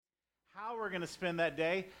how we're going to spend that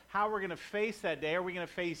day, how we're going to face that day. Are we going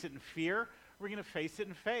to face it in fear? We're going to face it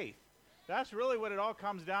in faith. That's really what it all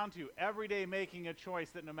comes down to. Every day making a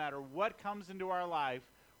choice that no matter what comes into our life,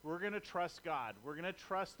 we're going to trust God. We're going to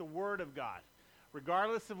trust the Word of God.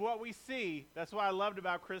 Regardless of what we see, that's what I loved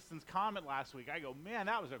about Kristen's comment last week. I go, man,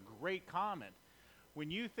 that was a great comment. When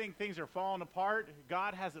you think things are falling apart,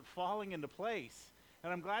 God has it falling into place.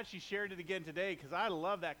 And I'm glad she shared it again today because I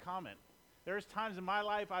love that comment. There's times in my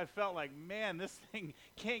life I felt like, man, this thing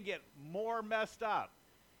can't get more messed up.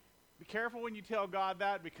 Be careful when you tell God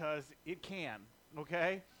that because it can,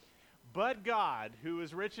 okay? But God, who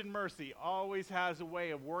is rich in mercy, always has a way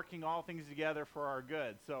of working all things together for our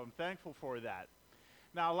good. So I'm thankful for that.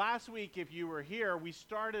 Now, last week, if you were here, we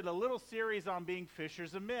started a little series on being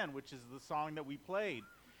fishers of men, which is the song that we played.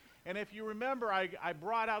 And if you remember, I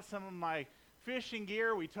brought out some of my fishing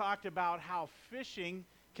gear. We talked about how fishing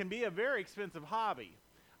can be a very expensive hobby.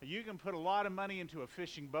 You can put a lot of money into a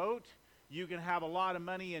fishing boat. You can have a lot of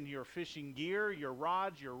money in your fishing gear, your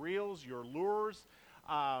rods, your reels, your lures,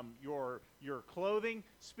 your clothing.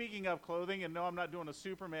 Speaking of clothing, and no, I'm not doing a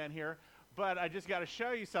Superman here, but I just got to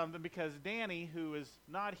show you something because Danny, who is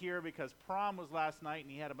not here because prom was last night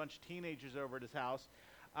and he had a bunch of teenagers over at his house,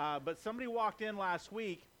 but somebody walked in last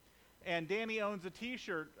week, and Danny owns a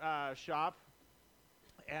T-shirt shop,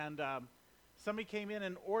 and somebody came in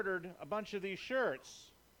and ordered a bunch of these shirts.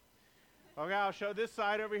 Okay, I'll show this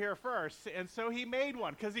side over here first. And so he made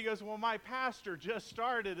one because he goes, well, my pastor just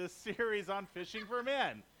started a series on fishing for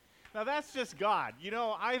men. Now, that's just God. You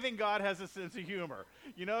know, I think God has a sense of humor.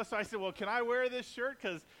 You know, so I said, well, can I wear this shirt?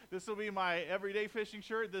 Because this will be my everyday fishing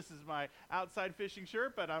shirt. This is my outside fishing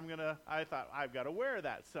shirt, but I thought I've got to wear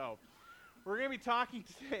that. So we're going to be talking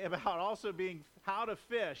today about also being how to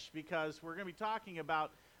fish because we're going to be talking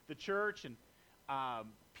about the church and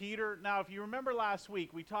Peter. Now, if you remember last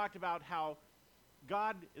week, we talked about how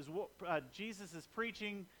Jesus is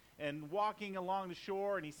preaching and walking along the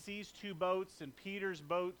shore, and he sees two boats, and Peter's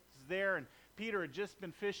boat is there, and Peter had just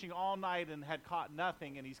been fishing all night and had caught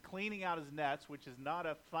nothing, and he's cleaning out his nets, which is not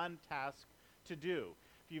a fun task to do.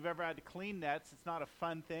 If you've ever had to clean nets, it's not a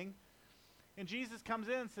fun thing. And Jesus comes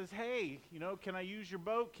in and says, hey, you know, can I use your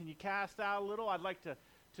boat? Can you cast out a little? I'd like to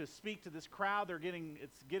speak to this crowd.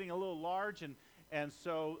 It's getting a little large, and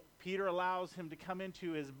so Peter allows him to come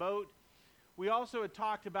into his boat. We also had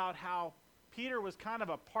talked about how Peter was kind of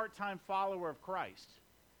a part-time follower of Christ.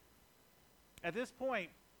 At this point,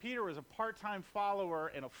 Peter was a part-time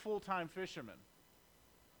follower and a full-time fisherman.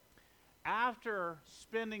 After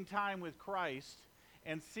spending time with Christ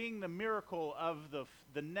and seeing the miracle of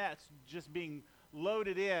the nets just being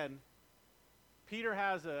loaded in, Peter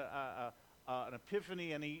has an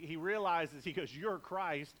epiphany, and he realizes, he goes, you're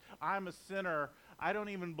Christ, I'm a sinner, I don't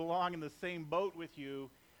even belong in the same boat with you.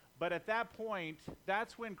 But at that point,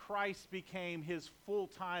 that's when Christ became his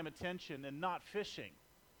full-time attention and not fishing.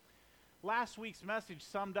 Last week's message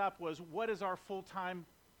summed up was, what is our full-time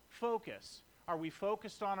focus? Are we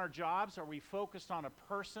focused on our jobs? Are we focused on a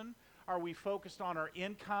person? Are we focused on our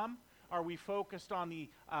income? Are we focused on the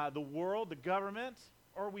world, the government?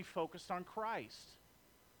 Or are we focused on Christ?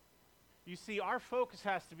 You see, our focus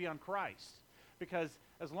has to be on Christ, because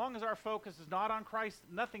as long as our focus is not on Christ,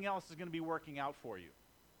 nothing else is going to be working out for you.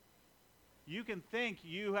 You can think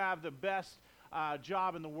you have the best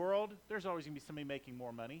job in the world. There's always going to be somebody making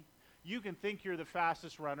more money. You can think you're the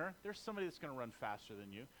fastest runner. There's somebody that's going to run faster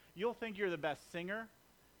than you. You'll think you're the best singer.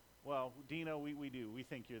 Well, Dino, we do. We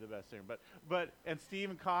think you're the best singer. And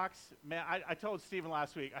Stephen Cox, man, I told Stephen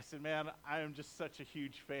last week, I said, man, I am just such a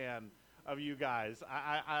huge fan of you guys.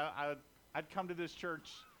 I'd come to this church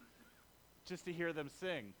just to hear them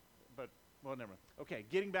sing. But, well, never mind. Okay,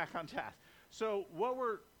 getting back on task. So what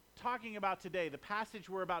we're talking about today, the passage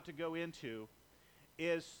we're about to go into,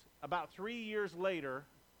 is about 3 years later.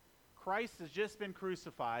 Christ has just been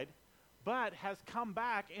crucified, but has come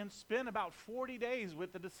back and spent about 40 days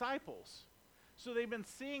with the disciples. So they've been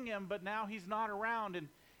seeing him, but now he's not around.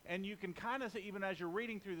 And you can kind of, even as you're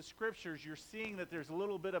reading through the scriptures, you're seeing that there's a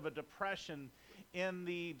little bit of a depression in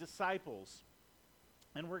the disciples.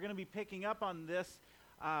 And we're going to be picking up on this,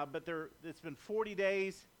 but it's been 40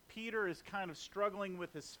 days. Peter is kind of struggling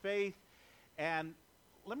with his faith. And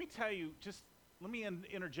let me tell you, let me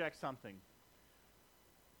interject something.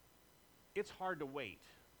 It's hard to wait.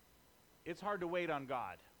 It's hard to wait on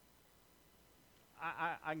God.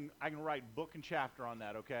 I can write book and chapter on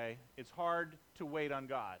that, okay? It's hard to wait on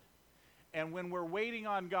God. And when we're waiting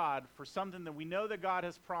on God for something that we know that God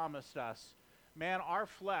has promised us, man, our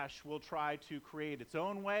flesh will try to create its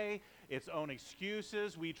own way, its own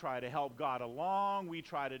excuses. We try to help God along. We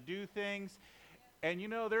try to do things. And you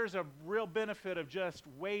know, there's a real benefit of just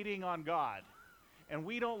waiting on God. And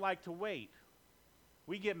we don't like to wait.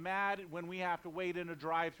 We get mad when we have to wait in a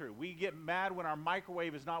drive-thru. We get mad when our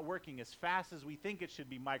microwave is not working as fast as we think it should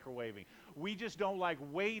be microwaving. We just don't like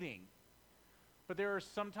waiting. But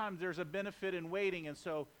sometimes there's a benefit in waiting. And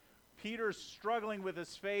so Peter's struggling with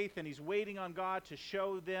his faith, and he's waiting on God to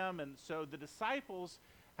show them. And so the disciples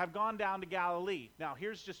have gone down to Galilee. Now,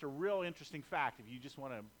 here's just a real interesting fact. If you just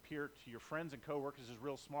want to appear to your friends and coworkers as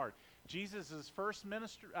real smart. Jesus' first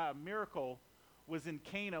miracle was in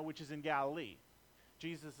Cana, which is in Galilee.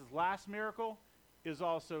 Jesus' last miracle is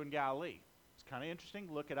also in Galilee. It's kind of interesting.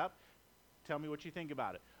 Look it up. Tell me what you think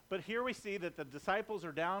about it. But here we see that the disciples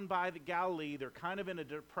are down by the Galilee. They're kind of in a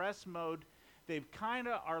depressed mode. They kind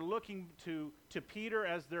of are looking to Peter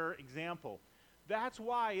as their example. That's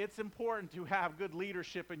why it's important to have good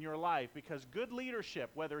leadership in your life, because good leadership,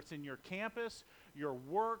 whether it's in your campus, your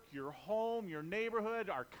work, your home, your neighborhood,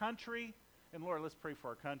 our country, and Lord, let's pray for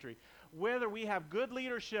our country. Whether we have good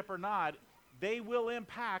leadership or not, they will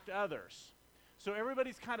impact others. So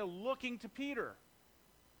everybody's kind of looking to Peter.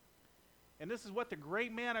 And this is what the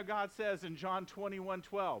great man of God says in John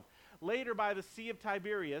 21:12. Later, by the Sea of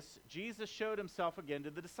Tiberias, Jesus showed himself again to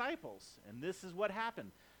the disciples. And this is what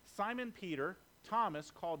happened. Simon Peter,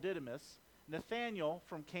 Thomas, called Didymus, Nathanael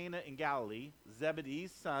from Cana in Galilee,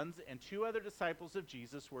 Zebedee's sons, and 2 other disciples of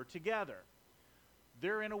Jesus were together.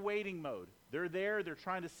 They're in a waiting mode. They're there. They're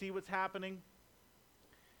trying to see what's happening.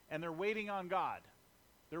 And they're waiting on God.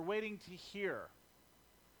 They're waiting to hear.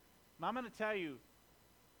 And I'm going to tell you,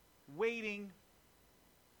 waiting,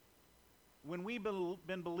 when we've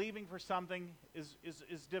been believing for something,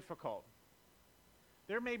 is difficult.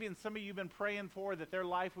 There may be some of you have been praying for that their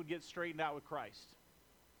life would get straightened out with Christ.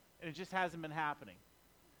 And it just hasn't been happening.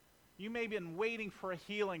 You may have been waiting for a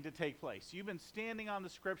healing to take place. You've been standing on the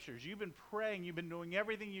scriptures. You've been praying. You've been doing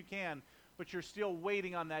everything you can, but you're still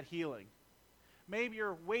waiting on that healing. Maybe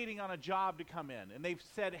you're waiting on a job to come in, and they've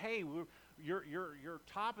said, hey, you're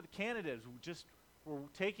top of the candidates. We're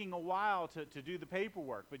taking a while to do the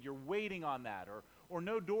paperwork, but you're waiting on that, or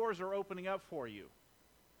no doors are opening up for you.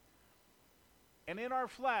 And in our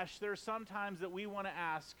flesh, there's sometimes that we want to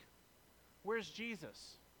ask, where's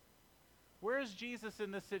Jesus? Where's Jesus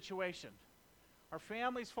in this situation? Our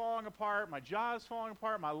family's falling apart, my job's falling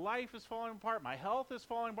apart, my life is falling apart, my health is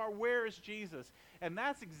falling apart. Where is Jesus? And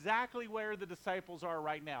that's exactly where the disciples are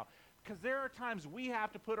right now. Because there are times we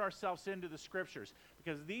have to put ourselves into the scriptures.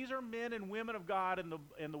 Because these are men and women of God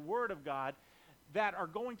in the Word of God that are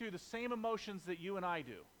going through the same emotions that you and I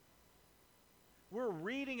do. We're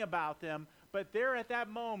reading about them, but they're at that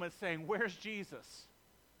moment saying, where's Jesus?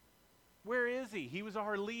 Where is he? He was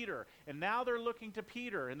our leader. And now they're looking to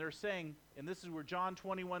Peter, and they're saying, and this is where John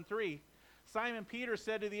 21:3, Simon Peter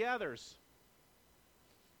said to the others,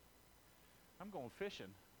 I'm going fishing.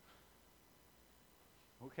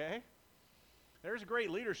 Okay? There's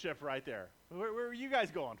great leadership right there. Where are you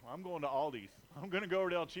guys going? I'm going to Aldi's. I'm going to go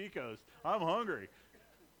over to El Chico's. I'm hungry.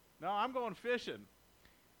 No, I'm going fishing.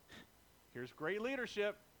 Here's great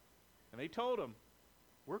leadership. And they told him,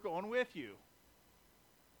 we're going with you.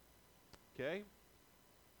 Okay?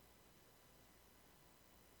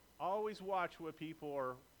 Always watch what people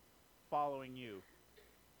are following you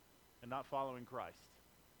and not following Christ.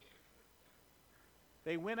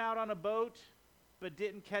 They went out on a boat but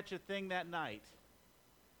didn't catch a thing that night.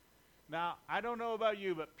 Now, I don't know about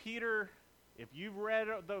you, but Peter, if you've read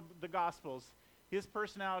the Gospels, his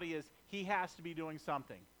personality is he has to be doing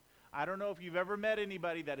something. I don't know if you've ever met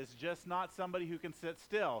anybody that is just not somebody who can sit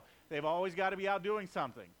still. They've always got to be out doing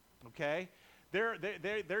something. Okay,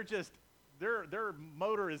 they're just their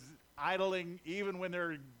motor is idling even when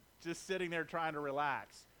they're just sitting there trying to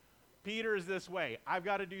relax. Peter is this way. I've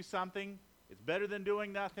got to do something. It's better than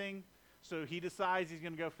doing nothing. So he decides he's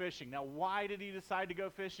going to go fishing. Now, why did he decide to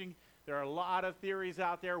go fishing? There are a lot of theories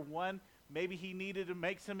out there. One, maybe he needed to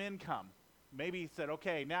make some income. Maybe he said,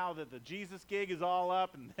 okay, now that the Jesus gig is all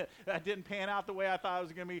up and that didn't pan out the way I thought it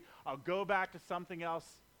was going to be, I'll go back to something else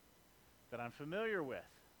that I'm familiar with.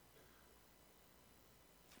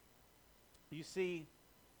 You see,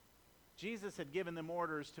 Jesus had given them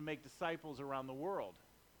orders to make disciples around the world.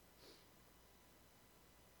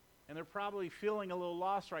 And they're probably feeling a little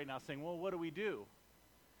lost right now, saying, well, what do we do?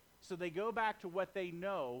 So they go back to what they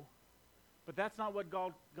know, but that's not what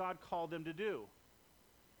God called them to do.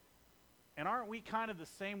 And aren't we kind of the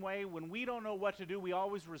same way? When we don't know what to do, we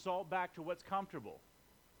always resort back to what's comfortable.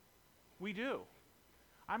 We do.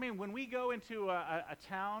 I mean, when we go into a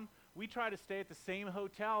town, we try to stay at the same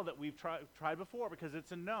hotel that we've tried before because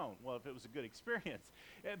it's a known. Well, if it was a good experience.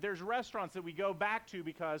 There's restaurants that we go back to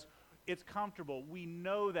because It's comfortable. We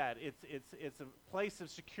know that. It's a place of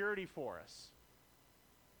security for us.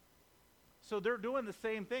 So they're doing the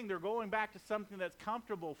same thing. They're going back to something that's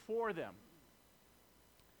comfortable for them.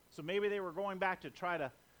 So maybe they were going back to try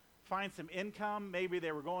to find some income. Maybe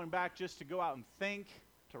they were going back just to go out and think,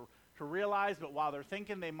 to realize, but while they're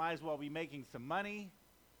thinking, they might as well be making some money.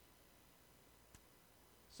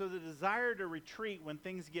 So the desire to retreat when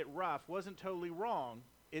things get rough wasn't totally wrong.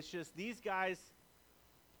 It's just these guys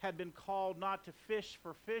had been called not to fish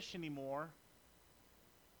for fish anymore,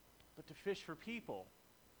 but to fish for people.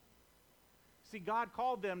 See, God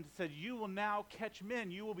called them and said, you will now catch men.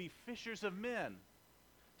 You will be fishers of men.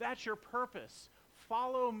 That's your purpose.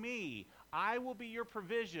 Follow me. I will be your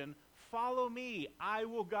provision. Follow me. I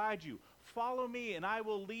will guide you. Follow me, and I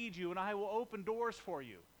will lead you, and I will open doors for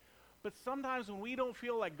you. But sometimes when we don't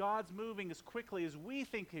feel like God's moving as quickly as we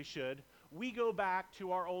think he should, we go back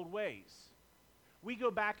to our old ways. We go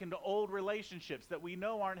back into old relationships that we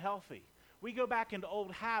know aren't healthy. We go back into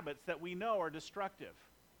old habits that we know are destructive.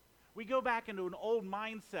 We go back into an old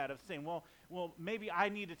mindset of saying, well, maybe I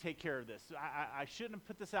need to take care of this. I shouldn't have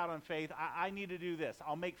put this out on faith. I need to do this.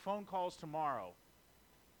 I'll make phone calls tomorrow.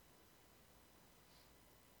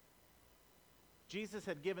 Jesus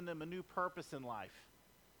had given them a new purpose in life.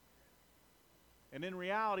 And in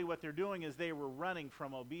reality, what they're doing is they were running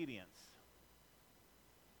from obedience.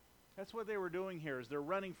 That's what they were doing here, is they're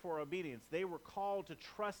running for obedience. They were called to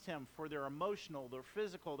trust him for their emotional, their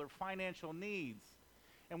physical, their financial needs.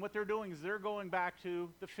 And what they're doing is they're going back to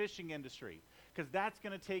the fishing industry, because that's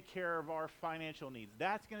going to take care of our financial needs.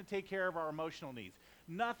 That's going to take care of our emotional needs.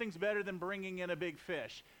 Nothing's better than bringing in a big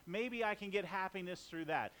fish. Maybe I can get happiness through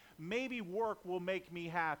that. Maybe work will make me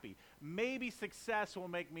happy. Maybe success will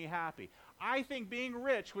make me happy. I think being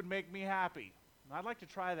rich would make me happy. I'd like to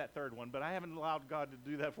try that third one, but I haven't allowed God to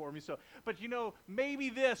do that for me. But maybe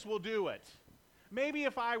this will do it. Maybe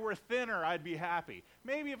if I were thinner, I'd be happy.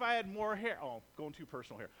 Maybe if I had more hair. Oh, going too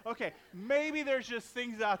personal here. Okay, maybe there's just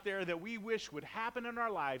things out there that we wish would happen in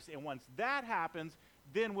our lives, and once that happens,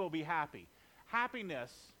 then we'll be happy.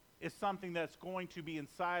 Happiness is something that's going to be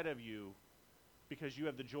inside of you because you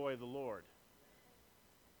have the joy of the Lord.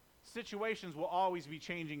 Situations will always be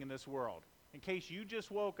changing in this world. In case you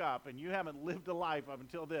just woke up and you haven't lived a life up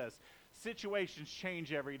until this, situations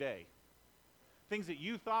change every day. Things that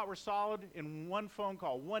you thought were solid in one phone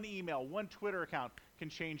call, one email, one Twitter account can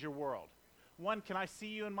change your world. One, can I see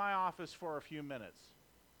you in my office for a few minutes?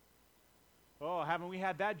 Oh, haven't we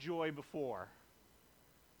had that joy before?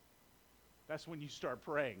 That's when you start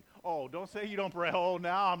praying. Oh, don't say you don't pray. Oh,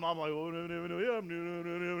 now I'm like,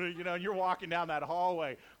 and you're walking down that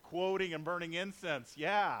hallway quoting and burning incense.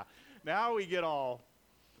 Yeah, now we get all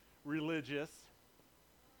religious.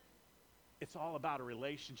 It's all about a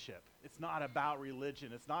relationship. It's not about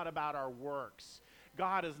religion. It's not about our works.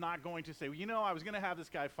 God is not going to say, I was going to have this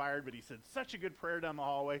guy fired, but he said such a good prayer down the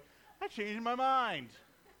hallway, I changed my mind.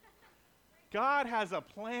 God has a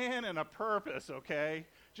plan and a purpose, okay?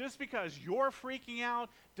 Just because you're freaking out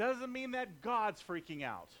doesn't mean that God's freaking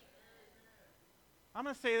out. I'm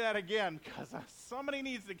going to say that again because somebody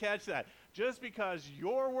needs to catch that. Just because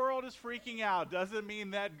your world is freaking out doesn't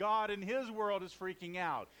mean that God in his world is freaking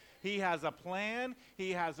out. He has a plan.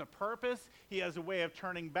 He has a purpose. He has a way of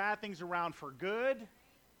turning bad things around for good.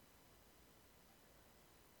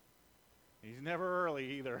 He's never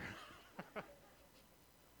early either.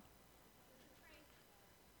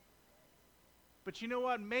 But you know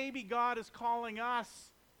what? Maybe God is calling us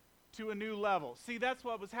to a new level. See, that's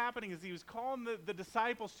what was happening, is he was calling the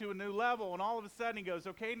disciples to a new level, and all of a sudden he goes,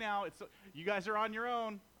 okay, now you guys are on your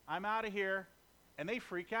own. I'm out of here. And they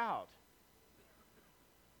freak out.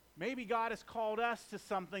 Maybe God has called us to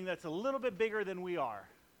something that's a little bit bigger than we are.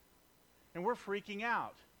 And we're freaking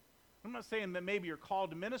out. I'm not saying that maybe you're called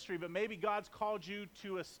to ministry, but maybe God's called you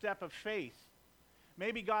to a step of faith.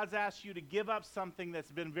 Maybe God's asked you to give up something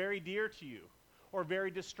that's been very dear to you or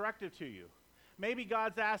very destructive to you. Maybe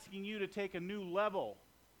God's asking you to take a new level.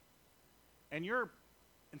 And you're,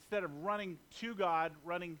 instead of running to God,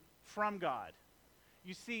 running from God.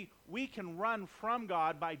 You see, we can run from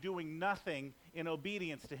God by doing nothing in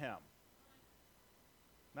obedience to him.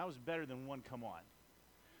 That was better than one come on.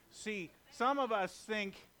 See, some of us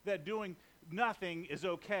think that doing nothing is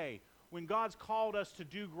okay when God's called us to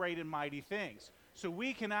do great and mighty things. So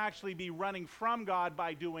we can actually be running from God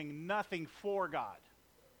by doing nothing for God.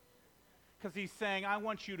 Because he's saying, I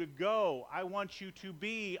want you to go. I want you to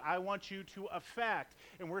be. I want you to affect.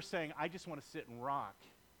 And we're saying, I just want to sit and rock.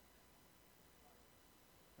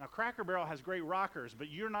 Now, Cracker Barrel has great rockers, but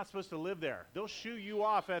you're not supposed to live there. They'll shoo you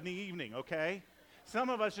off in the evening, okay? Some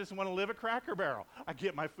of us just want to live at Cracker Barrel. I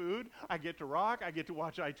get my food, I get to rock, I get to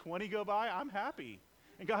watch I-20 go by, I'm happy.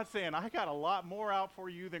 And God's saying, I got a lot more out for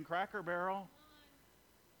you than Cracker Barrel.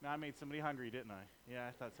 Now I made somebody hungry, didn't I? Yeah,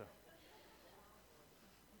 I thought so.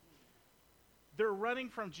 They're running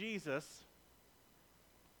from Jesus,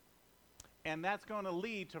 and that's going to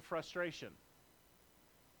lead to frustration.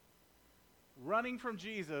 Running from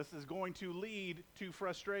Jesus is going to lead to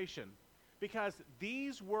frustration because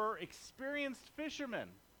these were experienced fishermen,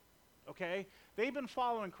 okay? They've been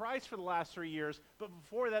following Christ for the last 3 years, but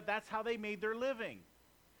before that, that's how they made their living.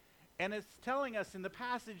 And it's telling us in the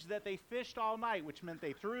passage that they fished all night, which meant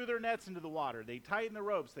they threw their nets into the water. They tightened the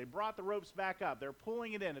ropes. They brought the ropes back up. They're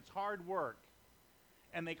pulling it in. It's hard work.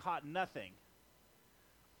 And they caught nothing.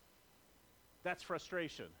 That's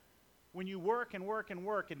frustration. When you work and work and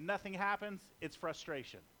work and nothing happens, it's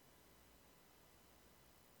frustration.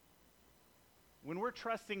 When we're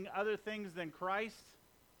trusting other things than Christ,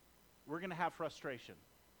 we're going to have frustration.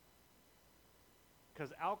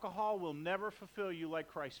 Because alcohol will never fulfill you like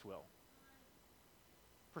Christ will.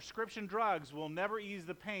 Prescription drugs will never ease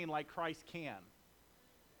the pain like Christ can.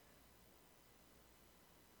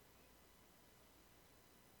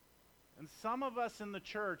 And some of us in the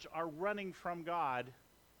church are running from God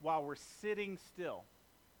while we're sitting still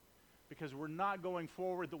because we're not going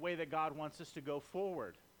forward the way that God wants us to go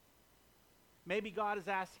forward. Maybe God is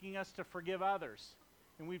asking us to forgive others,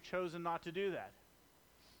 and we've chosen not to do that.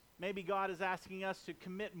 Maybe God is asking us to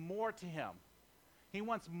commit more to Him. He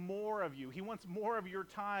wants more of you. He wants more of your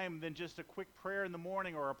time than just a quick prayer in the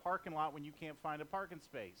morning or a parking lot when you can't find a parking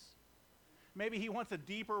space. Maybe He wants a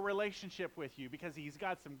deeper relationship with you because He's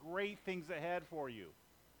got some great things ahead for you.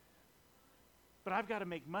 But I've got to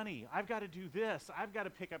make money. I've got to do this. I've got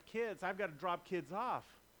to pick up kids. I've got to drop kids off.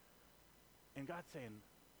 And God's saying,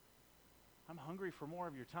 I'm hungry for more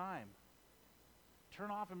of your time.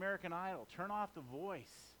 Turn off American Idol. Turn off The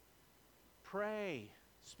Voice. Pray.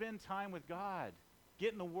 Spend time with God.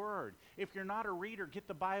 Get in the Word. If you're not a reader, get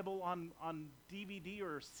the Bible on DVD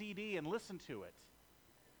or CD and listen to it.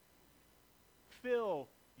 Fill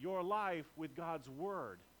your life with God's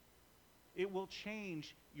Word. It will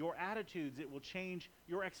change your attitudes. It will change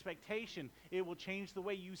your expectation. It will change the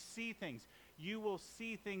way you see things. You will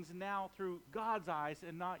see things now through God's eyes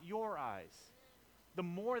and not your eyes. The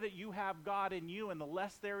more that you have God in you and the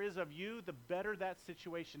less there is of you, the better that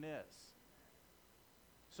situation is.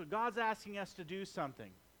 So God's asking us to do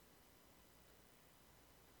something.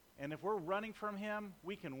 And if we're running from Him,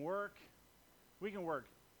 we can work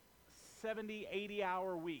 70,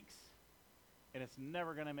 80-hour weeks, and it's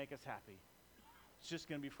never going to make us happy. It's just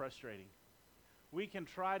going to be frustrating. We can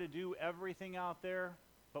try to do everything out there,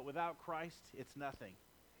 but without Christ, it's nothing.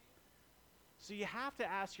 So you have to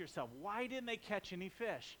ask yourself, why didn't they catch any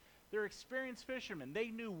fish? They're experienced fishermen.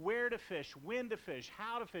 They knew where to fish, when to fish,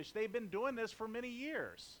 how to fish. They've been doing this for many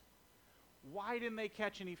years. Why didn't they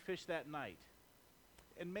catch any fish that night?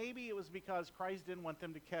 And maybe it was because Christ didn't want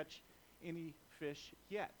them to catch any fish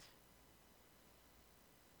yet.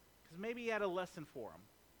 Because maybe He had a lesson for them.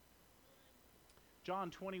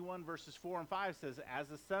 John 21 verses 4 and 5 says, as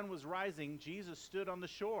the sun was rising, Jesus stood on the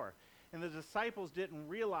shore, and the disciples didn't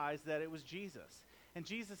realize that it was Jesus. And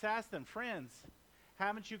Jesus asked them, friends,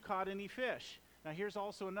 haven't you caught any fish? Now here's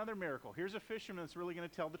also another miracle. Here's a fisherman that's really going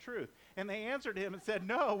to tell the truth. And they answered Him and said,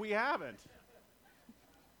 no, we haven't.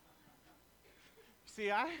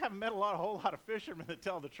 See, I haven't met a whole lot of fishermen that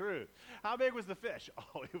tell the truth. How big was the fish?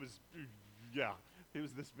 Oh, it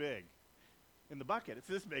was this big. In the bucket, it's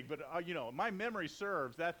this big, but my memory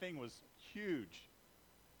serves, that thing was huge.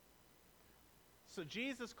 So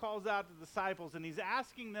Jesus calls out the disciples, and He's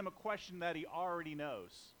asking them a question that He already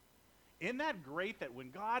knows. Isn't that great that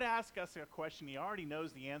when God asks us a question, He already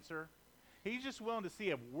knows the answer? He's just willing to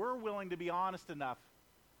see if we're willing to be honest enough.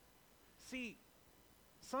 See,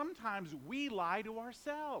 sometimes we lie to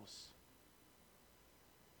ourselves.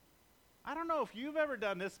 I don't know if you've ever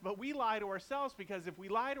done this, but we lie to ourselves because if we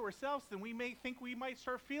lie to ourselves, then we may think we might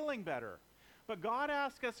start feeling better. But God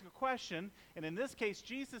asks us a question, and in this case,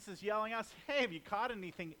 Jesus is yelling at us, hey, have you caught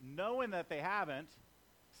anything? Knowing that they haven't,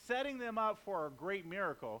 setting them up for a great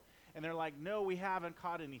miracle, and they're like, no, we haven't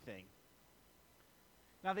caught anything.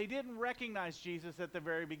 Now, they didn't recognize Jesus at the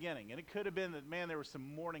very beginning, and it could have been that, man, there was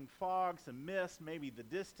some morning fog, some mist, maybe the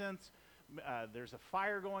distance. There's a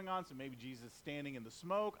fire going on, so maybe Jesus is standing in the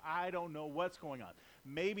smoke. I don't know what's going on.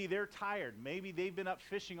 Maybe they're tired. Maybe they've been up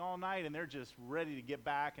fishing all night and they're just ready to get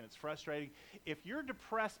back and it's frustrating. If you're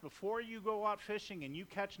depressed before you go out fishing and you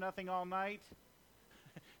catch nothing all night,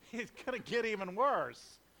 it's going to get even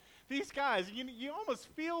worse. these guys, you almost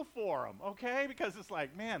feel for them, okay? Because it's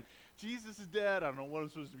like, man, Jesus is dead. I don't know what I'm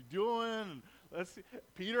supposed to be doing. And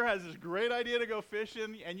Peter has this great idea to go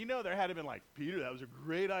fishing. And there had to been like, Peter, that was a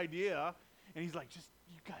great idea. And he's like,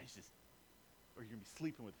 you guys or you're going to be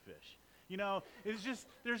sleeping with fish.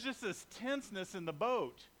 There's just this tenseness in the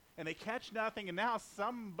boat. And they catch nothing. And now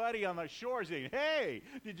somebody on the shore is saying, hey,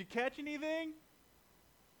 did you catch anything?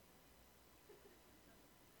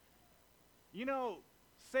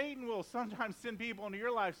 Satan will sometimes send people into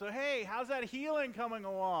your life. So, hey, how's that healing coming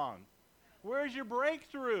along? Where's your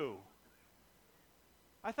breakthrough?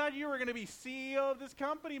 I thought you were going to be CEO of this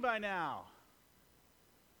company by now.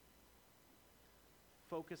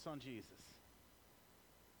 Focus on Jesus.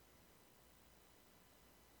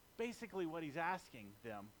 Basically, what he's asking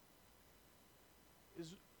them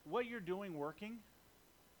is, what you're doing working?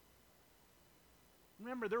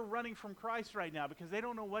 Remember, they're running from Christ right now because they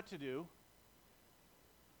don't know what to do.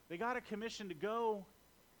 They got a commission to go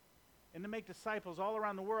and to make disciples all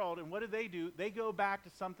around the world. And what do? They go back to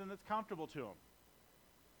something that's comfortable to them.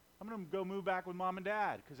 I'm going to go move back with mom and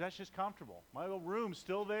dad because that's just comfortable. My little room's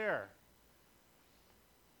still there.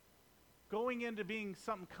 Going into being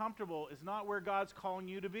something comfortable is not where God's calling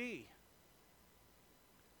you to be.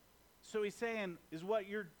 So he's saying, is what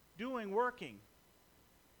you're doing working?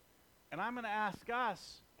 And I'm going to ask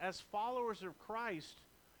us, as followers of Christ,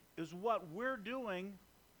 is what we're doing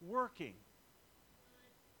working?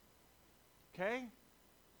 Okay?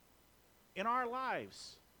 In our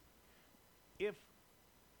lives, if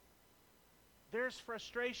there's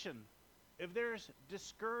frustration, if there's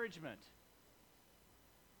discouragement,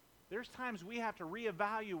 there's times we have to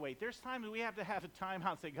reevaluate. There's times we have to have a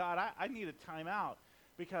timeout and say, God, I need a timeout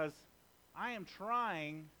because I am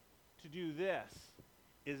trying to do this.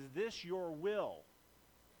 Is this your will?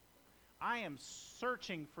 I am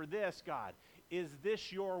searching for this, God. Is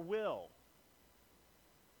this your will?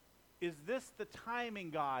 Is this the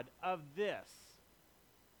timing, God, of this?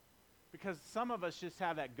 Because some of us just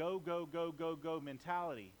have that go, go, go, go, go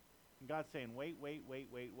mentality. And God's saying, wait.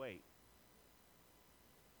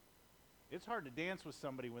 It's hard to dance with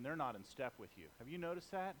somebody when they're not in step with you. Have you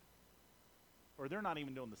noticed that? Or they're not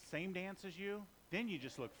even doing the same dance as you. Then you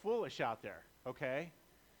just look foolish out there, okay?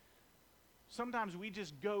 Sometimes we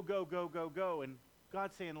just go, and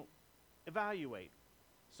God's saying, evaluate.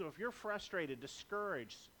 So if you're frustrated,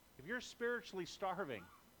 discouraged, if you're spiritually starving,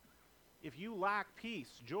 if you lack peace,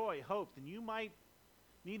 joy, hope, then you might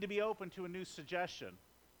need to be open to a new suggestion.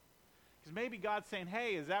 Because maybe God's saying,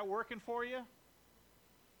 hey, is that working for you?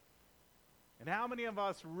 And how many of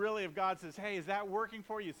us really, if God says, hey, is that working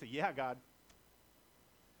for you? Say, yeah, God.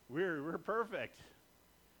 We're perfect.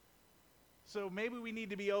 So maybe we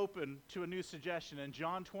need to be open to a new suggestion. In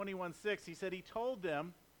John 21:6, he said he told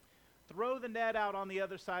them, throw the net out on the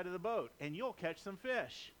other side of the boat, and you'll catch some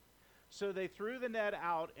fish. So they threw the net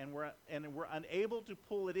out and were unable to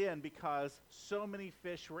pull it in because so many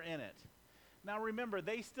fish were in it. Now remember,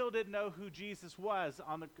 they still didn't know who Jesus was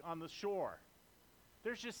on the shore.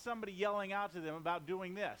 There's just somebody yelling out to them about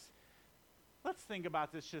doing this. Let's think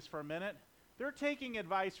about this just for a minute. They're taking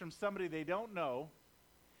advice from somebody they don't know,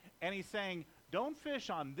 and he's saying, don't fish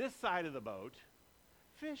on this side of the boat.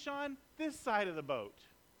 Fish on this side of the boat.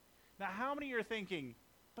 Now, how many are thinking,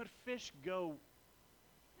 but fish go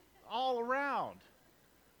all around?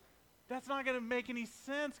 That's not going to make any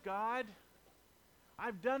sense, God.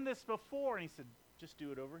 I've done this before. And he said, just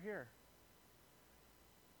do it over here.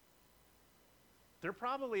 They're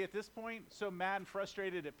probably at this point so mad and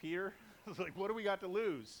frustrated at Peter. It's like, what do we got to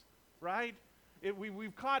lose, right?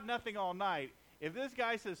 We've caught nothing all night. If this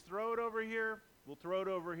guy says throw it over here, we'll throw it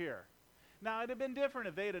over here. Now, it'd have been different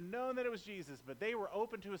if they'd have known that it was Jesus, but they were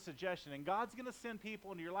open to a suggestion. And God's going to send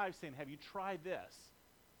people into your life saying, have you tried this?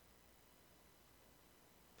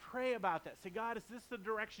 Pray about that. Say, God, is this the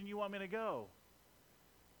direction you want me to go?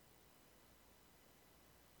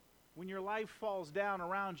 When your life falls down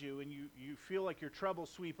around you and you feel like your troubles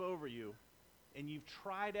sweep over you and you've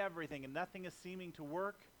tried everything and nothing is seeming to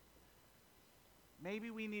work, maybe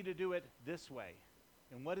we need to do it this way.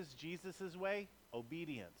 And what is Jesus' way?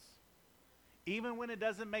 Obedience. Even when it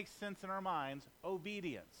doesn't make sense in our minds,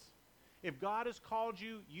 obedience. If God has called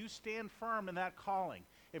you, you stand firm in that calling.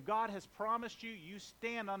 If God has promised you, you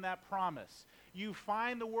stand on that promise. You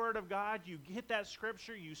find the Word of God, you get that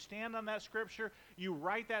Scripture, you stand on that Scripture, you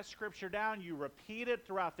write that Scripture down, you repeat it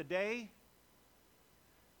throughout the day.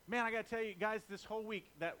 Man, I got to tell you guys, this whole week,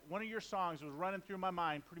 that one of your songs was running through my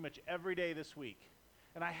mind pretty much every day this week.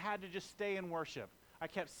 And I had to just stay in worship. I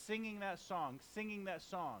kept singing that song.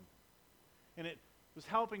 And was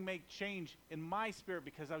helping make change in my spirit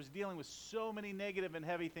because I was dealing with so many negative and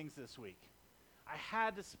heavy things this week. I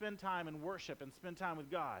had to spend time in worship and spend time with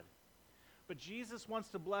God. But Jesus wants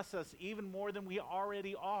to bless us even more than we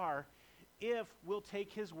already are if we'll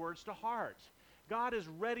take his words to heart. God is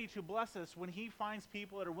ready to bless us when he finds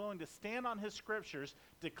people that are willing to stand on his scriptures,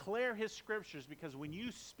 declare his scriptures, because when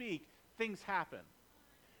you speak, things happen.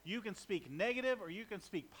 You can speak negative or you can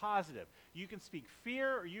speak positive. You can speak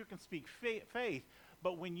fear or you can speak faith.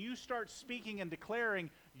 But when you start speaking and declaring,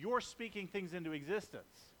 you're speaking things into existence.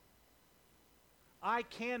 I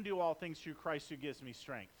can do all things through Christ who gives me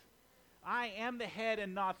strength. I am the head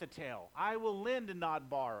and not the tail. I will lend and not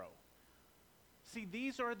borrow. See,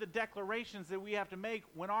 these are the declarations that we have to make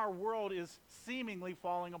when our world is seemingly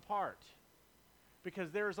falling apart.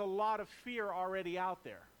 Because there's a lot of fear already out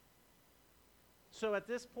there. So at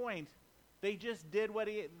this point, they just did what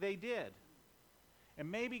they did.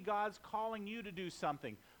 And maybe God's calling you to do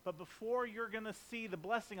something. But before you're going to see the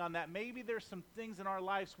blessing on that, maybe there's some things in our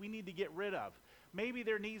lives we need to get rid of. Maybe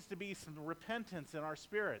there needs to be some repentance in our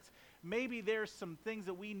spirits. Maybe there's some things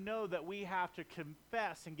that we know that we have to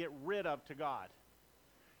confess and get rid of to God.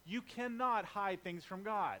 You cannot hide things from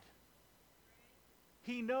God.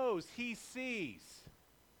 He knows. He sees.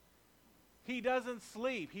 He doesn't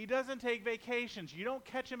sleep. He doesn't take vacations. You don't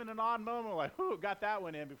catch him in an odd moment like, ooh, got that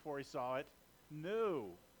one in before he saw it. No.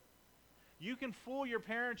 You can fool your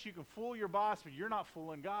parents, you can fool your boss, but you're not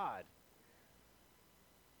fooling God.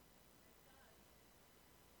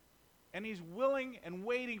 And he's willing and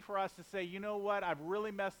waiting for us to say, you know what, I've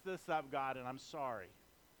really messed this up, God, and I'm sorry.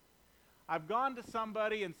 I've gone to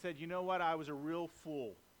somebody and said, you know what, I was a real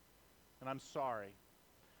fool, and I'm sorry.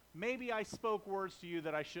 Maybe I spoke words to you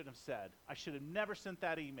that I shouldn't have said. I should have never sent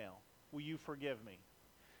that email. Will you forgive me?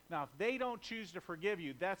 Now, if they don't choose to forgive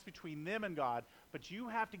you, that's between them and God, but you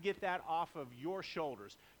have to get that off of your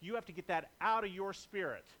shoulders. You have to get that out of your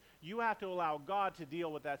spirit. You have to allow God to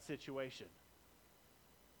deal with that situation.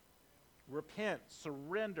 Repent,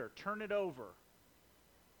 surrender, turn it over.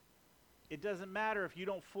 It doesn't matter if you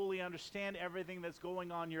don't fully understand everything that's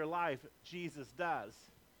going on in your life. Jesus does.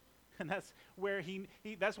 And that's where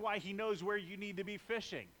that's why he knows where you need to be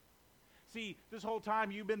fishing. See, this whole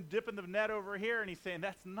time you've been dipping the net over here, and he's saying,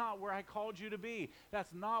 that's not where I called you to be.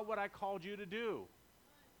 That's not what I called you to do.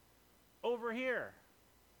 Over here.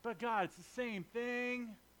 But God, it's the same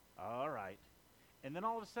thing. All right. And then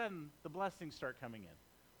all of a sudden, the blessings start coming in.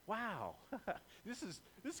 Wow, this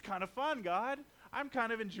is kind of fun, God. I'm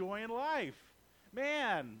kind of enjoying life.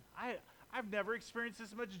 Man, I've never experienced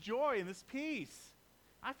this much joy and this peace.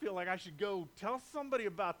 I feel like I should go tell somebody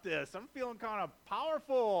about this. I'm feeling kind of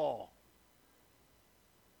powerful.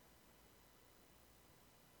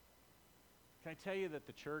 Can I tell you that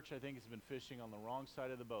the church, I think, has been fishing on the wrong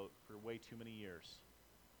side of the boat for way too many years.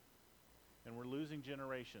 And we're losing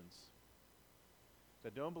generations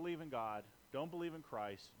that don't believe in God, don't believe in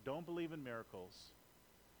Christ, don't believe in miracles,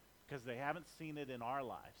 because they haven't seen it in our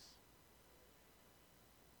lives.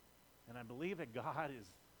 And I believe that God is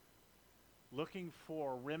looking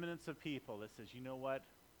for remnants of people that says, you know what,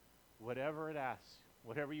 whatever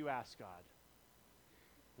you ask God,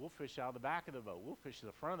 we'll fish out of the back of the boat, we'll fish to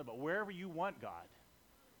the front of the boat, wherever you want, God.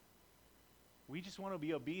 We just want to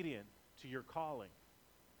be obedient to your calling.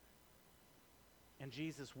 And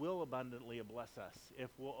Jesus will abundantly bless us if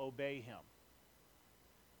we'll obey him.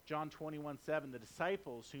 John 21:7, the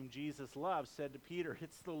disciples whom Jesus loved said to Peter,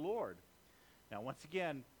 it's the Lord. Now, once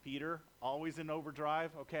again, Peter, always in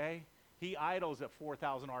overdrive, okay? He idles at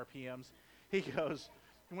 4,000 RPMs. He goes,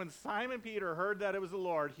 when Simon Peter heard that it was the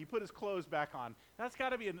Lord, he put his clothes back on. That's got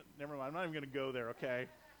to be, never mind, I'm not even going to go there, okay?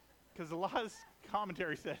 Because a lot of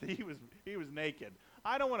commentary said he was naked.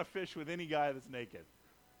 I don't want to fish with any guy that's naked.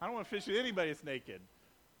 I don't want to fish with anybody that's naked.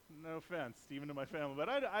 No offense, even to my family, but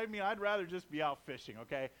I'd rather just be out fishing,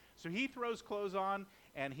 okay? So he throws clothes on,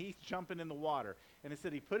 and he's jumping in the water. And it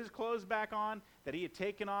said he put his clothes back on, that he had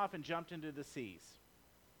taken off and jumped into the seas.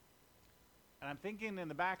 And I'm thinking in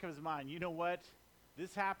the back of his mind, you know what?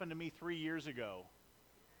 This happened to me 3 years ago.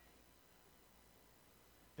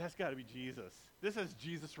 That's got to be Jesus. This has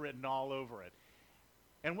Jesus written all over it.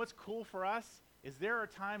 And what's cool for us is there are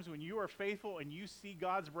times when you are faithful and you see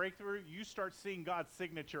God's breakthrough, you start seeing God's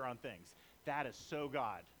signature on things. That is so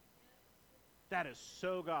God. That is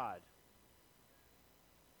so God.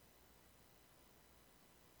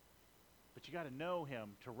 But you got to know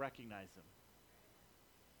him to recognize him.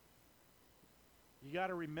 You got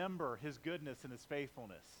to remember his goodness and his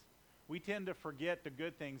faithfulness. We tend to forget the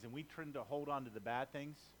good things and we tend to hold on to the bad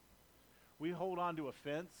things. We hold on to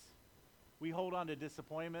offense. We hold on to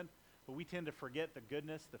disappointment. but we tend to forget the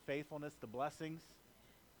goodness, the faithfulness, the blessings.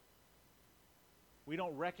 We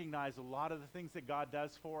don't recognize a lot of the things that God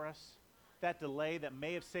does for us. That delay that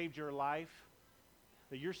may have saved your life,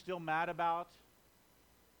 that you're still mad about.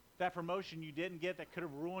 That promotion you didn't get that could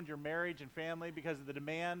have ruined your marriage and family because of the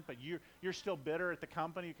demand, but you're still bitter at the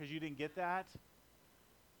company because you didn't get that.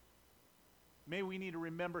 Maybe we need to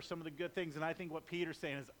remember some of the good things, and I think what Peter's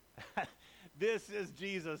saying is, this is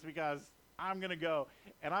Jesus, because I'm going to go,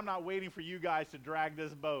 and I'm not waiting for you guys to drag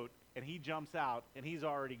this boat. And he jumps out, and he's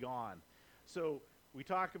already gone. So we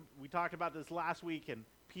talked about this last week, and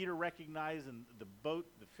Peter recognized and the boat,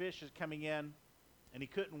 the fish is coming in, and he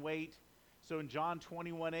couldn't wait. So in John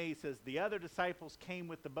 21:8, it says, the other disciples came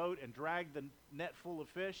with the boat and dragged the net full of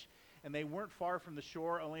fish, and they weren't far from the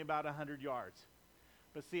shore, only about 100 yards.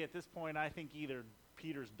 But see, at this point, I think either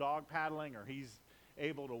Peter's dog paddling or he's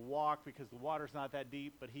able to walk because the water's not that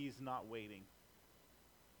deep, but he's not waiting.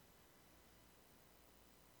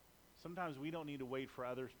 Sometimes we don't need to wait for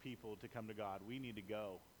other people to come to God. We need to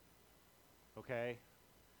go. Okay?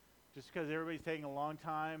 Just because everybody's taking a long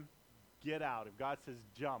time, get out. If God says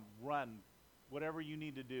jump, run, whatever you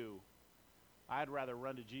need to do, I'd rather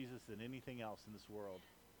run to Jesus than anything else in this world.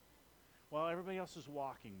 Well, everybody else is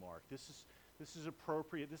walking, Mark. This is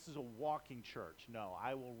appropriate. This is a walking church. No,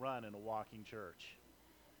 I will run in a walking church.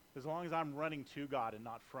 As long as I'm running to God and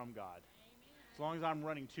not from God. As long as I'm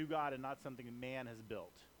running to God and not something man has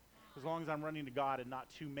built. As long as I'm running to God and not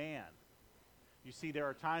to man. You see, there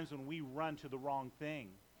are times when we run to the wrong thing.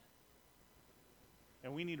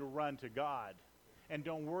 And we need to run to God. And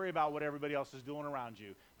don't worry about what everybody else is doing around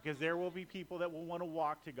you. Because there will be people that will want to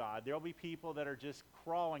walk to God. There will be people that are just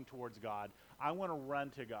crawling towards God. I want to run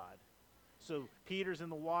to God. So Peter's in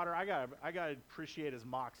the water. I gotta appreciate his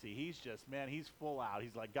moxie. He's just, man, he's full out.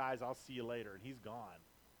 He's like, guys, I'll see you later. And he's gone.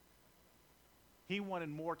 He wanted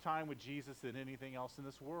more time with Jesus than anything else in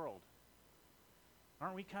this world.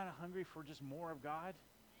 Aren't we kind of hungry for just more of God?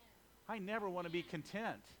 I never want to be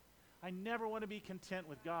content. I never want to be content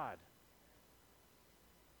with God.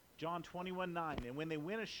 John 21:9, and when they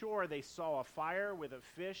went ashore, they saw a fire with a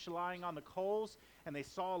fish lying on the coals, and they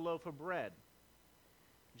saw a loaf of bread.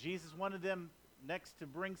 Jesus wanted them next to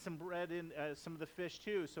bring some bread in, some of the fish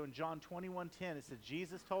too. So in John 21:10, it says,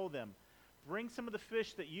 Jesus told them, bring some of the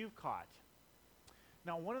fish that you've caught.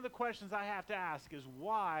 Now, one of the questions I have to ask is,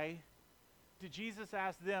 why did Jesus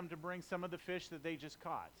ask them to bring some of the fish that they just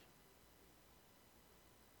caught?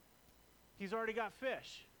 He's already got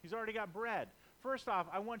fish. He's already got bread. First off,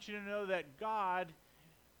 I want you to know that God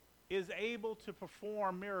is able to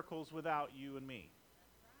perform miracles without you and me.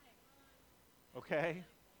 Okay?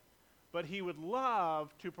 But he would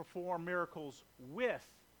love to perform miracles with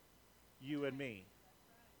you and me.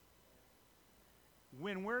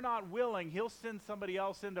 When we're not willing, he'll send somebody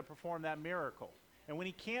else in to perform that miracle. And when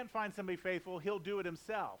he can't find somebody faithful, he'll do it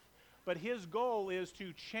himself. But his goal is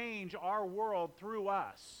to change our world through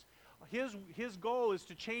us. His goal is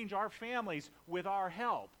to change our families with our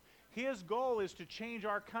help. His goal is to change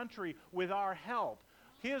our country with our help.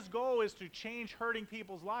 His goal is to change hurting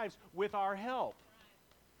people's lives with our help.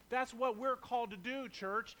 That's what we're called to do,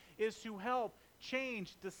 church, is to help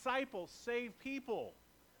change, disciple, save people.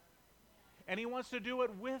 And he wants to do it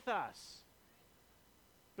with us.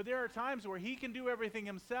 But there are times where he can do everything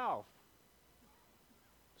himself.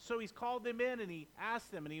 So he's called them in and he asks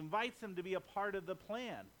them and he invites them to be a part of the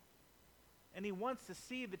plan. And he wants to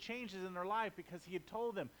see the changes in their life because he had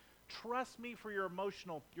told them, trust me for your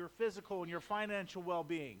emotional, your physical, and your financial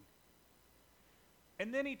well-being.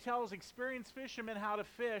 And then he tells experienced fishermen how to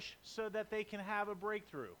fish so that they can have a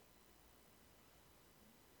breakthrough.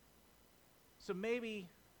 So maybe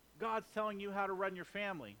God's telling you how to run your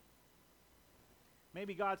family.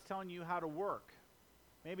 Maybe God's telling you how to work.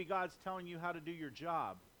 Maybe God's telling you how to do your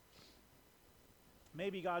job.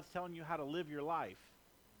 Maybe God's telling you how to live your life.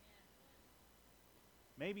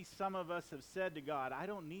 Maybe some of us have said to God, I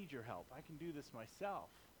don't need your help. I can do this myself.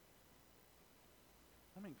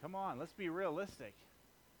 I mean, come on, let's be realistic.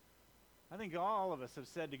 I think all of us have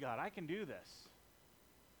said to God, I can do this.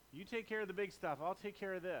 You take care of the big stuff. I'll take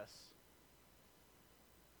care of this.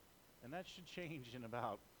 And that should change in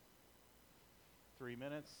about 3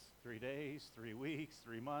 minutes, 3 days, 3 weeks,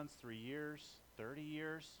 3 months, 3 years, 30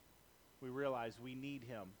 years. We realize we need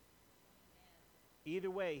him.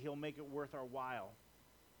 Either way, he'll make it worth our while.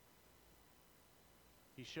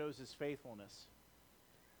 He shows his faithfulness.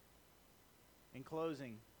 In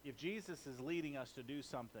closing, if Jesus is leading us to do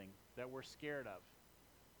something that we're scared of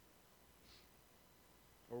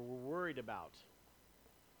or we're worried about,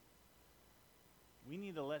 we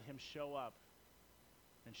need to let him show up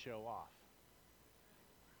and show off.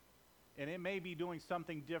 And it may be doing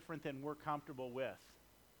something different than we're comfortable with.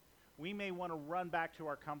 We may want to run back to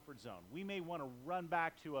our comfort zone. We may want to run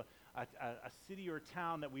back to a city or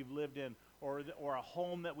town that we've lived in, or a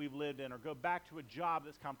home that we've lived in, or go back to a job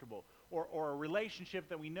that's comfortable, or a relationship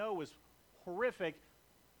that we know was horrific,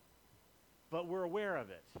 but we're aware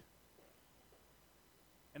of it.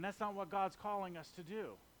 And that's not what God's calling us to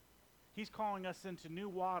do. He's calling us into new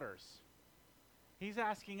waters. He's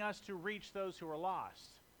asking us to reach those who are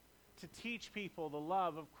lost, to teach people the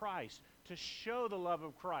love of Christ, to show the love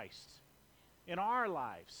of Christ in our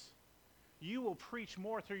lives. You will preach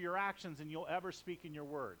more through your actions than you'll ever speak in your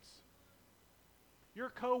words. Your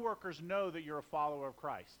coworkers know that you're a follower of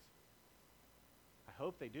Christ. I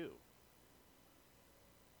hope they do.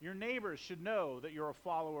 Your neighbors should know that you're a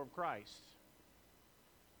follower of Christ.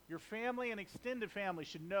 Your family and extended family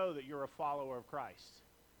should know that you're a follower of Christ.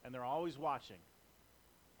 And they're always watching.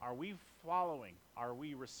 Are we following? Are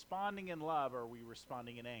we responding in love, or are we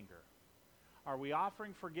responding in anger? Are we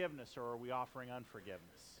offering forgiveness, or are we offering unforgiveness?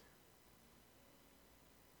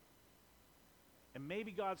 And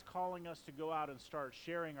maybe God's calling us to go out and start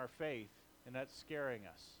sharing our faith, and that's scaring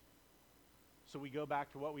us. So we go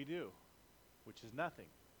back to what we do, which is nothing.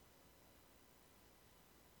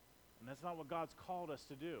 And that's not what God's called us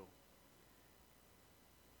to do.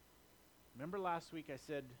 Remember last week I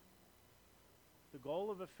said the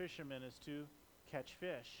goal of a fisherman is to catch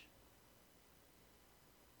fish.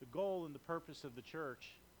 The goal and the purpose of the church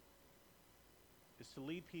is to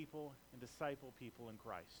lead people and disciple people in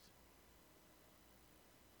Christ.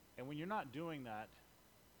 And when you're not doing that,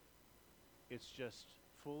 it's just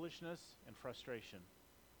foolishness and frustration.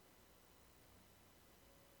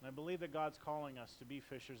 And I believe that God's calling us to be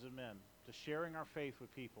fishers of men, to sharing our faith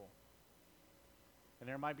with people. And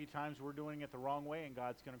there might be times we're doing it the wrong way, and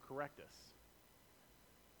God's going to correct us.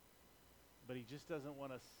 But he just doesn't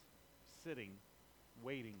want us sitting,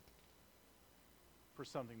 waiting for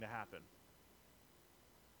something to happen.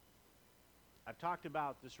 I've talked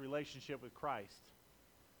about this relationship with Christ.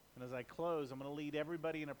 And as I close, I'm going to lead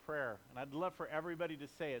everybody in a prayer. And I'd love for everybody to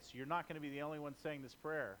say it, so you're not going to be the only one saying this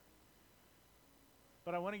prayer.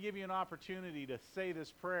 But I want to give you an opportunity to say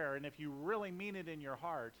this prayer. And if you really mean it in your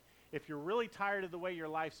heart, if you're really tired of the way your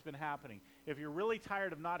life's been happening, if you're really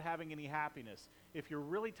tired of not having any happiness, if you're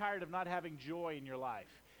really tired of not having joy in your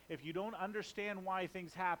life, if you don't understand why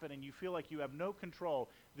things happen and you feel like you have no control,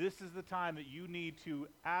 this is the time that you need to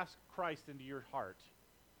ask Christ into your heart.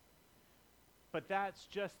 But that's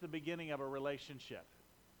just the beginning of a relationship.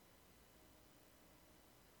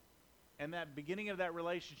 And that beginning of that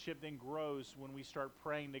relationship then grows when we start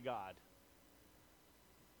praying to God.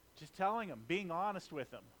 Just telling him, being honest with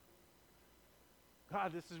him.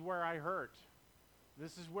 God, this is where I hurt.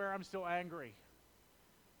 This is where I'm still angry.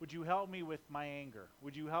 Would you help me with my anger?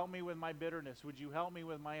 Would you help me with my bitterness? Would you help me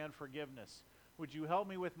with my unforgiveness? Would you help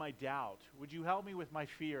me with my doubt? Would you help me with my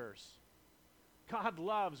fears? God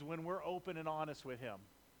loves when we're open and honest with him,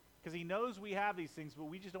 because he knows we have these things, but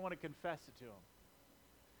we just don't want to confess it to him.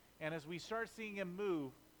 And as we start seeing him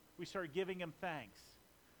move, we start giving him thanks.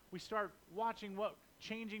 We start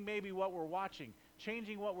changing maybe what we're watching,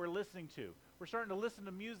 changing what we're listening to. We're starting to listen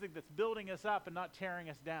to music that's building us up and not tearing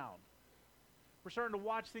us down. We're starting to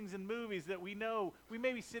watch things in movies that we know, we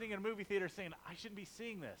may be sitting in a movie theater saying, I shouldn't be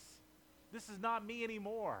seeing this. This is not me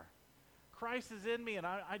anymore. Christ is in me, and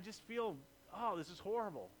I just feel, oh, this is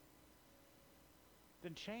horrible.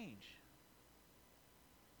 Then change.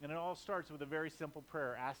 And it all starts with a very simple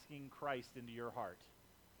prayer, asking Christ into your heart.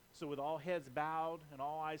 So with all heads bowed and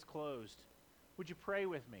all eyes closed, would you pray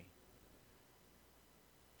with me?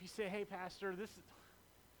 If you say, hey, Pastor,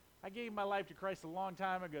 I gave my life to Christ a long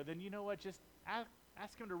time ago, then you know what? Just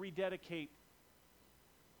ask him to rededicate.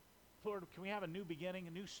 Lord, can we have a new beginning,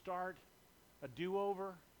 a new start, a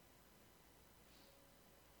do-over?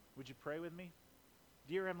 Would you pray with me?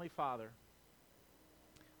 Dear Heavenly Father,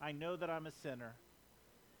 I know that I'm a sinner,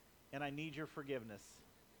 and I need your forgiveness.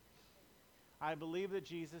 I believe that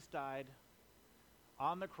Jesus died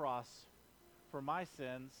on the cross for my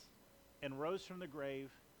sins and rose from the grave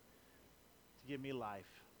to give me life.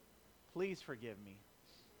 Please forgive me.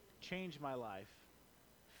 Change my life.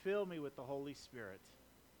 Fill me with the Holy Spirit.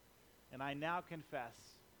 And I now confess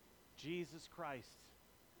Jesus Christ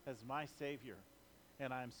as my Savior,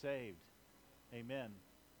 and I'm saved. Amen.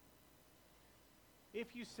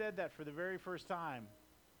 If you said that for the very first time,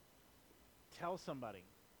 tell somebody,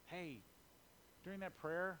 hey, during that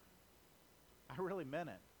prayer, I really meant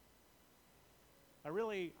it.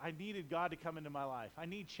 I needed God to come into my life. I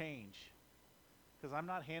need change because I'm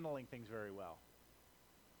not handling things very well.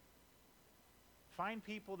 Find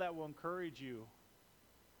people that will encourage you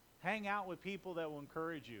Hang out with people that will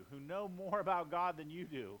encourage you, who know more about God than you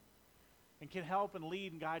do, and can help and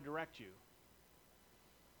lead and guide, direct you.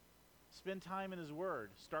 Spend time in His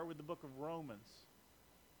Word. Start with the book of Romans.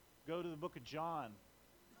 Go to the book of John.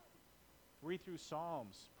 Read through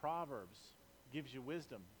Psalms, Proverbs. Gives you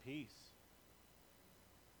wisdom, peace.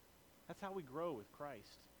 That's how we grow with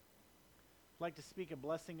Christ. I'd like to speak a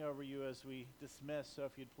blessing over you as we dismiss, so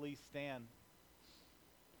if you'd please stand.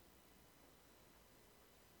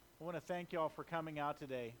 I want to thank you all for coming out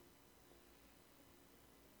today.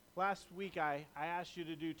 Last week I asked you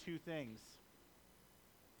to do two things.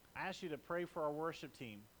 I asked you to pray for our worship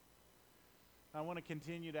team. I want to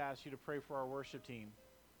continue to ask you to pray for our worship team.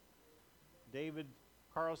 David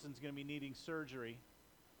Carlson's going to be needing surgery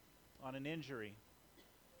on an injury.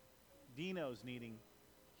 Dino's needing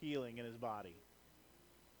healing in his body.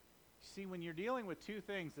 See, when you're dealing with two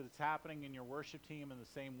things that's happening in your worship team in the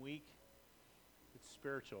same week, it's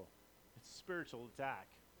spiritual. It's a spiritual attack.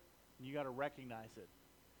 And you got to recognize it.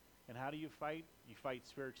 And how do you fight? You fight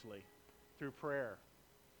spiritually through prayer.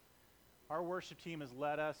 Our worship team has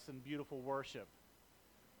led us in beautiful worship.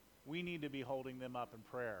 We need to be holding them up in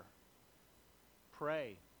prayer.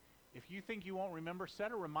 Pray. If you think you won't remember,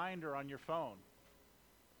 set a reminder on your phone.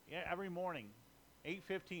 Yeah, every morning,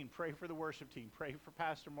 8:15, pray for the worship team. Pray for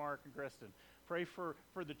Pastor Mark and Kristen. Pray for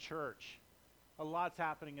the church. A lot's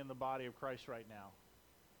happening in the body of Christ right now.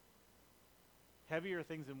 Heavier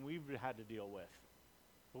things than we've had to deal with,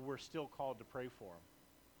 but we're still called to pray for them.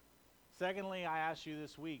 Secondly, I asked you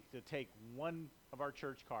this week to take one of our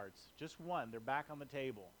church cards, just one. They're back on the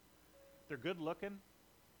table. They're good looking.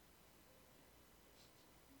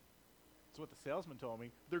 That's what the salesman told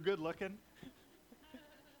me. They're good looking.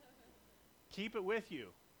 Keep it with you.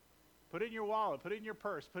 Put it in your wallet, put it in your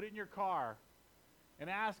purse, put it in your car, and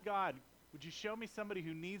ask God, would you show me somebody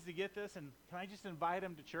who needs to get this, and can I just invite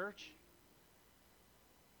him to church?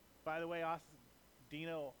 By the way,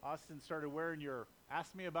 Austin started wearing your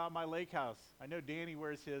Ask Me About My Lake House. I know Danny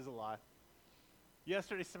wears his a lot.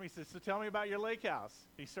 Yesterday, somebody said, so tell me about your lake house.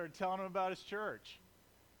 He started telling him about his church.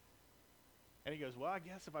 And he goes, well, I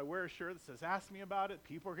guess if I wear a shirt that says, ask me about it,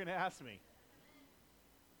 people are going to ask me.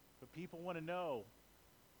 But people want to know.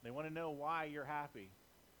 They want to know why you're happy.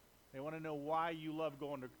 They want to know why you love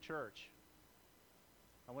going to church.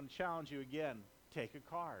 I want to challenge you again. Take a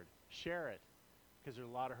card. Share it. Because there are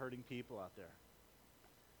a lot of hurting people out there.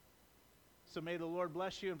 So may the Lord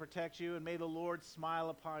bless you and protect you, and may the Lord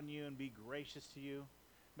smile upon you and be gracious to you.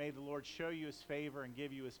 May the Lord show you His favor and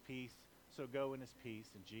give you His peace. So go in His peace.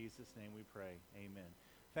 In Jesus' name we pray. Amen.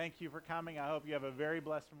 Thank you for coming. I hope you have a very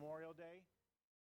blessed Memorial Day.